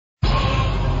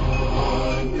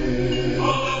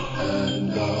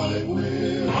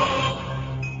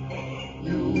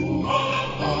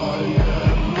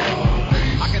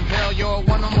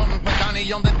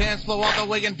be on the dance floor all the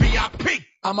way in VIP.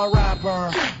 I'm a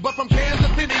rapper, but from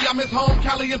Kansas City, I'm his home,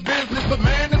 Cali is business, but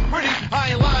man, it's pretty.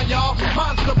 I ain't lying, y'all.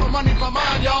 Monster for money for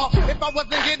mine, y'all. If I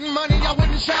wasn't getting money, I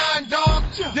wouldn't shine, dog.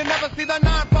 You never see the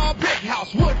 9-fall big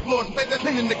house, wood floors, stay the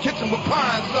thing in the kitchen with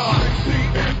pine stars.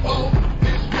 CFO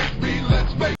is with me,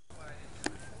 let's make.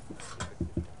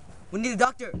 We need a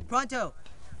doctor, pronto.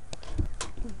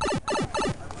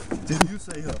 Did you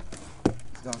say her,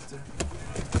 doctor?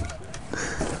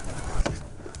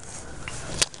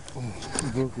 Oh,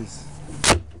 he broke his.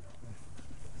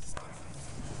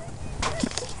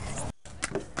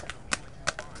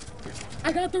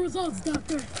 I got the results,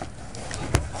 doctor.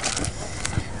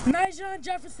 Ny'Jon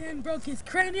Jefferson broke his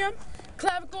cranium,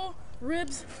 clavicle,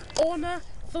 ribs, ulna,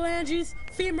 phalanges,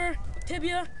 femur,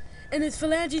 tibia, and his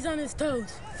phalanges on his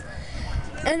toes.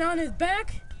 And on his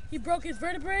back, he broke his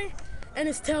vertebrae and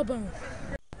his tailbone.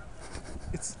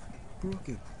 It's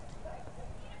broken.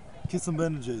 Get some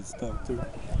bandages, doctor.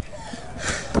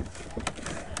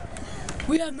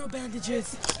 We have no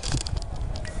bandages.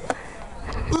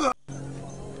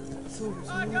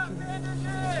 I got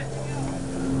bandages!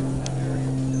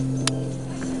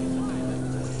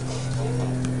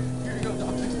 Here you go,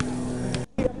 doctor.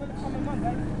 I'm gonna call my mom,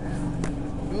 right?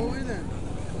 Go away then.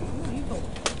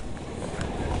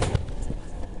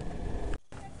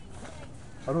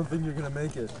 I don't think you're gonna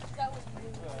make it.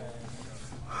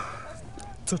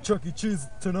 To Chuck E. Cheese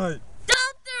tonight.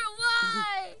 Doctor,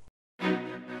 why?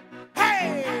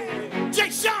 Hey!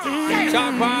 Jake Sean! Yeah!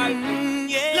 Sean Paul.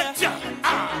 Yeah! Let's jump!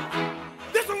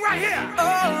 This one right here!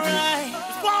 Alright.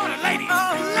 It's for all the ladies!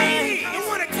 Ladies! You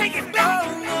wanna take it back? Oh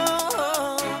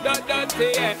no. Don't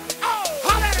say it. Oh!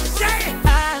 Holla at him, Jay!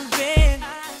 I've been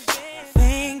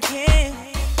thinking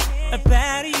about